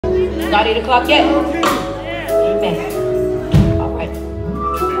not 8 o'clock yet? Amen. All right.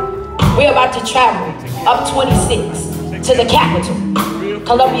 We're about to travel up 26 to the capital,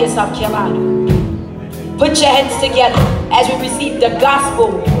 Columbia, South Carolina. Put your hands together as we receive the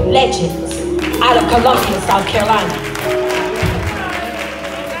gospel legends out of Columbia, South Carolina.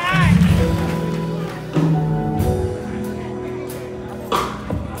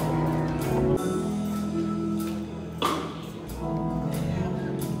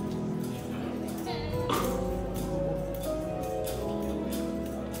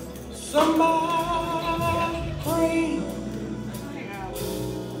 Somebody pray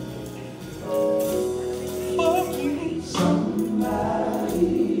for me. Somebody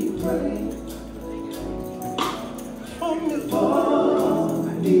pray for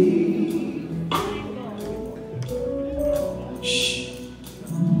me. Shh.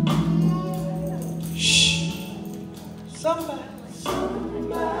 Shh. Somebody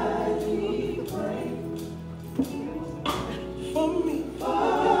pray for me.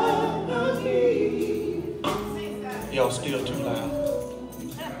 Y'all still too loud.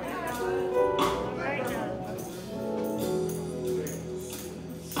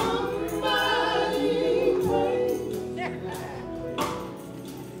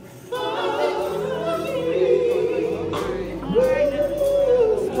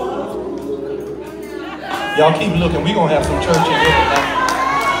 Y'all keep looking. We're going to have some church in here tonight.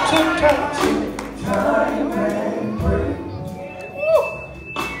 Time and pray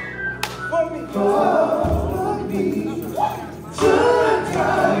for me.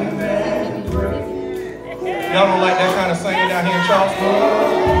 Y'all don't like that kind of singing down here in Charleston?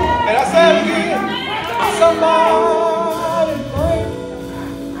 And I said it again. Somebody pray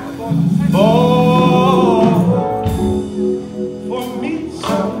for me.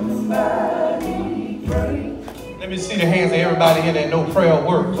 Somebody pray. Let me see the hands of everybody here that know prayer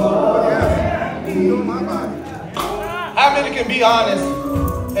works. How many can be honest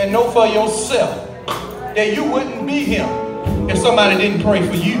and know for yourself that you wouldn't be him if somebody didn't pray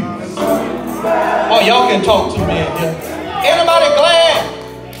for you? Oh, y'all can talk to me in here. Anybody glad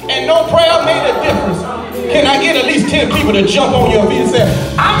and no prayer made a difference? Can I get at least 10 people to jump on your feet and say,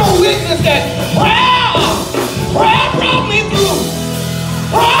 I'm a witness that prayer brought me through.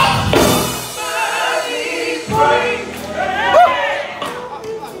 Prayer.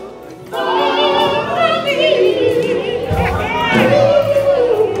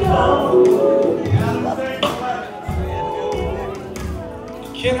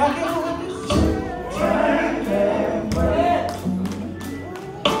 Can I get a witness?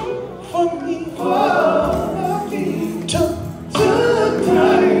 For me.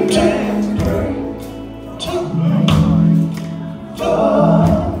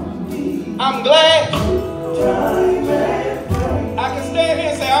 I'm glad I can stand here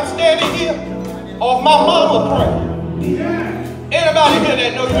and say I'm standing here off my mama prayer. Anybody here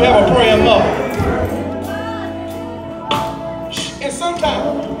that know you have a praying mother? And sometimes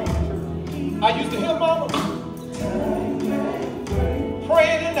I used to hear mama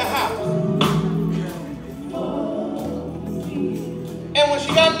praying in the house. And when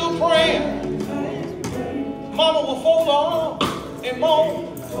she got through praying, mama would fold her arms and moan.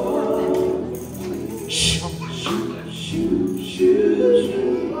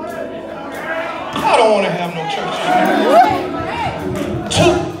 I don't want to have no church in here.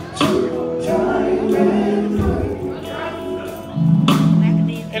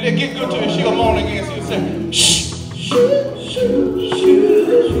 And they get good to her, she'll moan again, she'll say, shh, shh, shh, shh.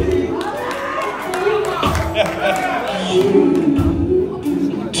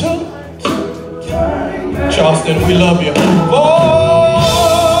 Charleston, we love you. Oh!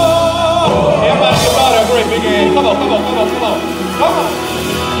 Everybody give out a great big hand. Come on, come on, come on, come on. Come on.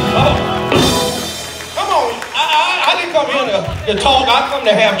 Come on. Come on. I didn't come here to talk. I come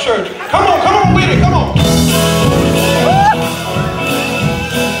to have church. Come on with it. Come on.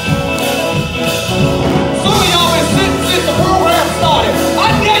 Some of y'all been sitting since the program started. I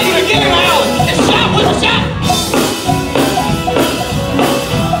dare you to get in the house and shout with a shout.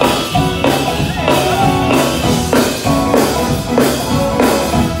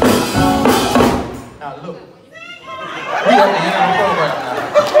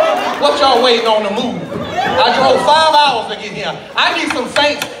 What y'all waiting on to move? I drove 5 hours to get here. I need some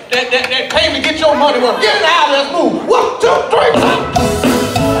saints that came to get your money worth. Get in the house, let's move. 1, 2, 3, 4.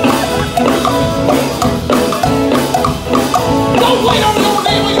 Don't wait on your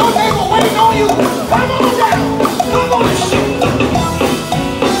neighbor waiting on you. Come on down. Come on, shit.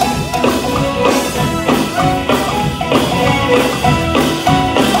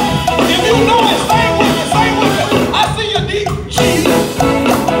 If you know it, stay with me. I see you deep. Jesus.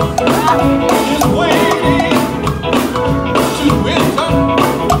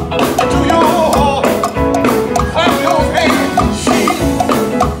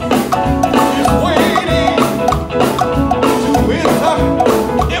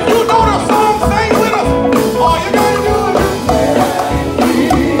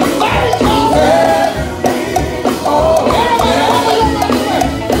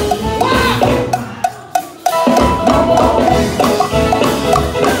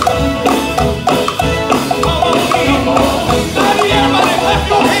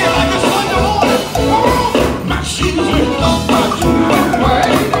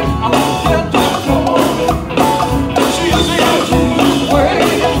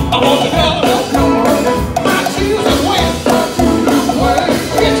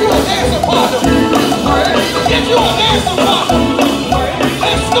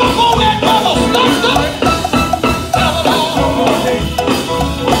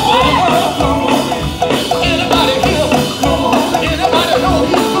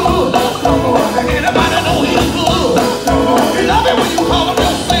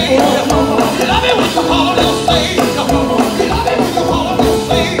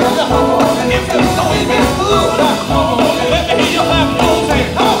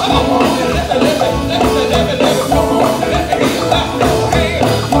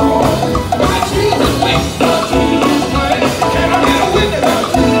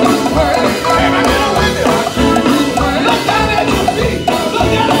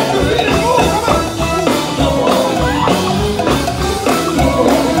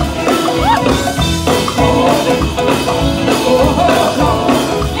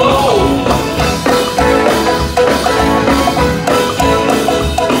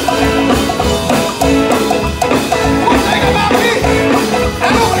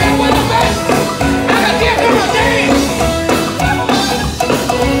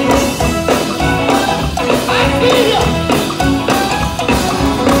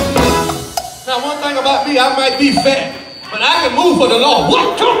 might be fat, but I can move for the Lord.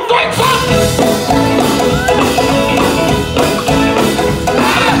 1, 2, 3, 4.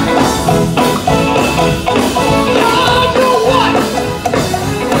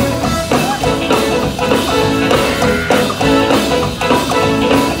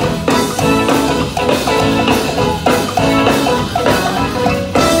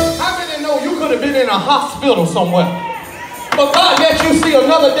 In a hospital somewhere, but God let you see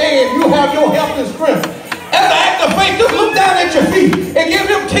another day and you have your health and strength. As an act of faith, just look down at your feet and give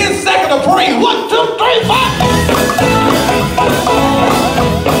him 10 seconds of praise. 1, 2, 3, 4.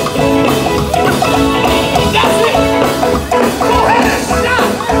 That's it. Go ahead and shout.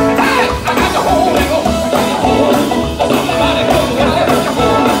 Hey, I got the Holy Ghost. Somebody go get it.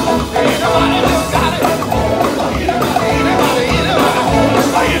 Anybody just got it.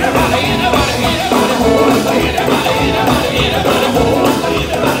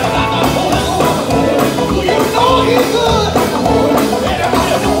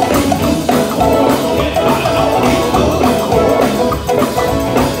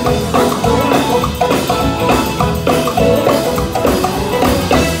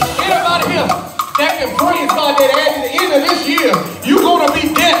 You're going to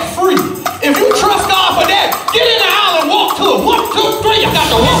be debt free. If you trust God for that, get in the aisle and walk to it. 1, 2, 3, you got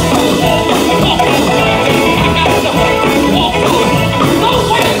to walk to it. Walk to it. I got to walk to it. No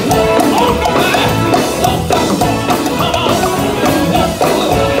way. Walk to it. Walk to it. Come on. Walk to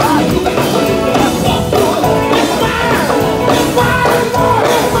it. Walk to it. It's mine. It's mine.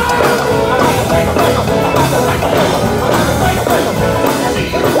 It's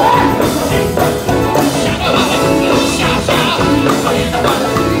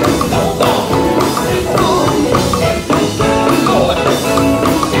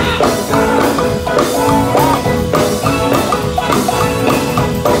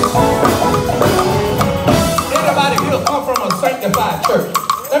church.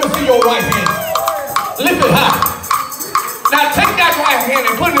 Let me see your right hand. Lift it high. Now take that right hand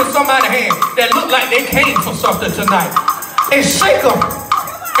and put it in somebody's hand that look like they came for something tonight. And shake them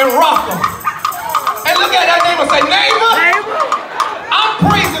and rock them. And look at that neighbor and say, neighbor, I'm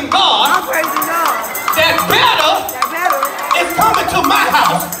praising God. That better is coming to my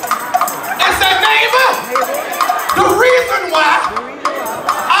house. And say, neighbor, the reason why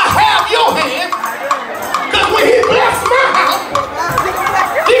I have your hand, because when he blessed my house,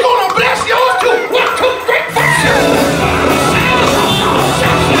 he's gonna bless yours too. 1, 2, 3, 4.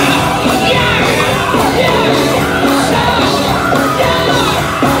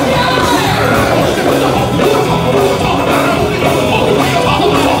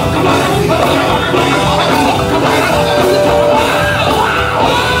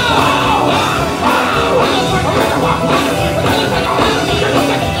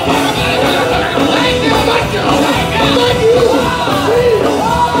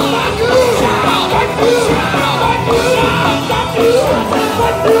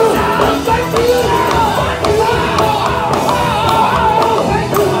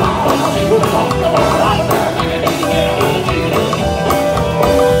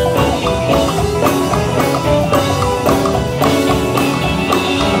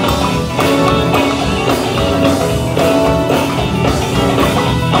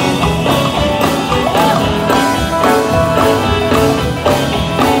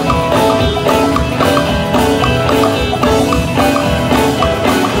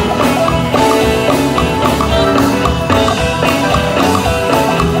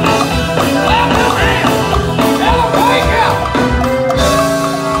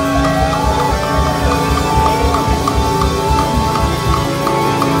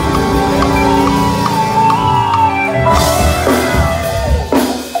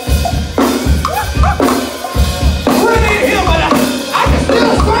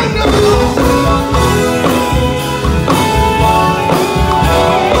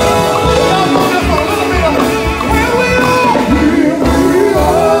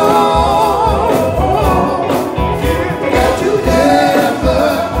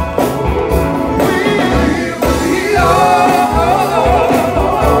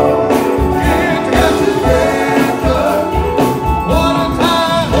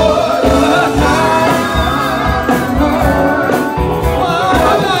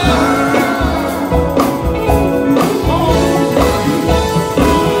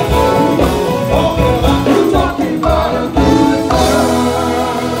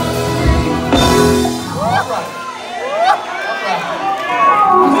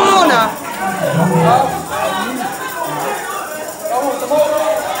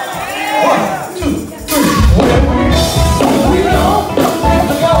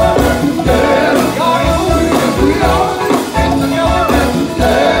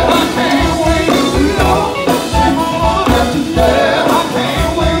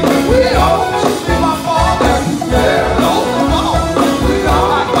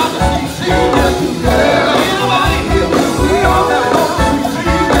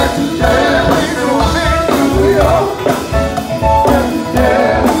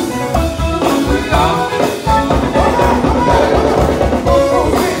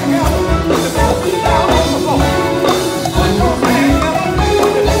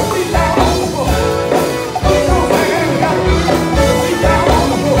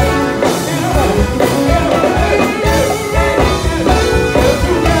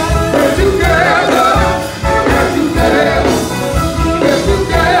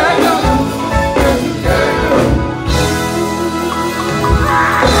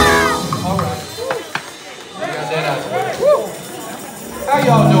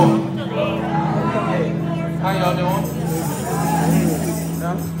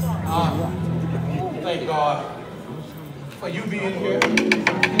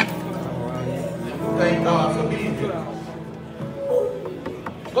 Thank God for being here.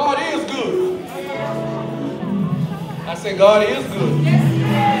 God is good. I said God is good.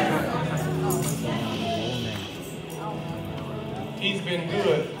 He's been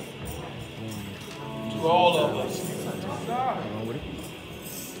good to all of us.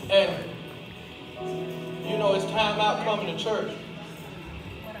 And you know, it's time out coming to church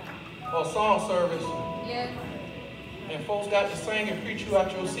or song service. And folks got to sing and preach you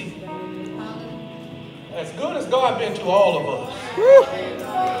out your seat. As good as God been to all of us.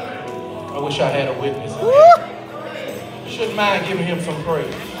 I wish I had a witness. Shouldn't mind giving him some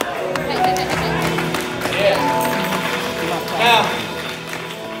praise. Yeah. Now,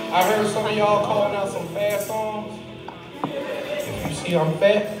 I heard some of y'all calling out some fast songs. If you see I'm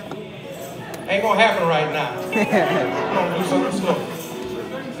fat, ain't gonna happen right now. I'm gonna do something slow.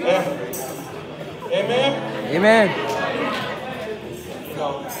 Yeah. Amen? Amen. You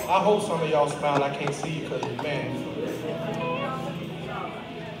know, I hope some of y'all smile. I can't see you because, man.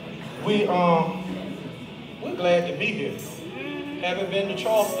 We're glad to be here. Haven't been to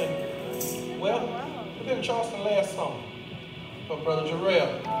Charleston. Well, we've been to Charleston last summer for Brother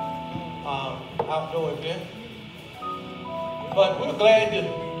Jarrell. Outdoor event. But we're glad to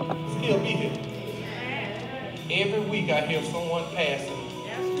still be here. Every week I hear someone passing,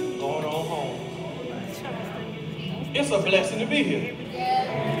 going on home. It's a blessing to be here.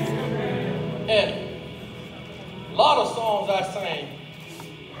 And a lot of songs I sang,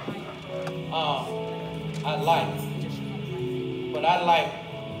 I like. But I like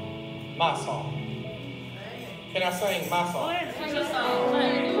my song. Can I sing my song?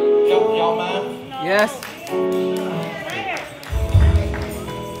 Y'all mind? Yes.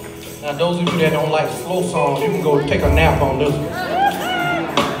 Now those of you that don't like slow songs, you can go take a nap on this one.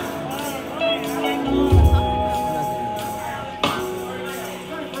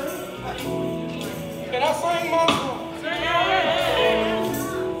 Can I sing my song?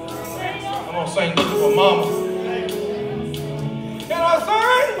 I'm gonna sing this for Mama. Can I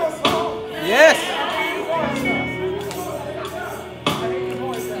sing my song? Yes.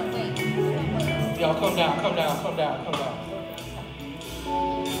 Y'all come down, come down, come down, come down.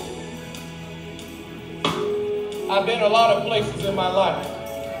 I've been a lot of places in my life.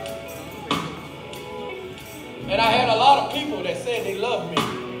 And I had a lot of people that said they loved me.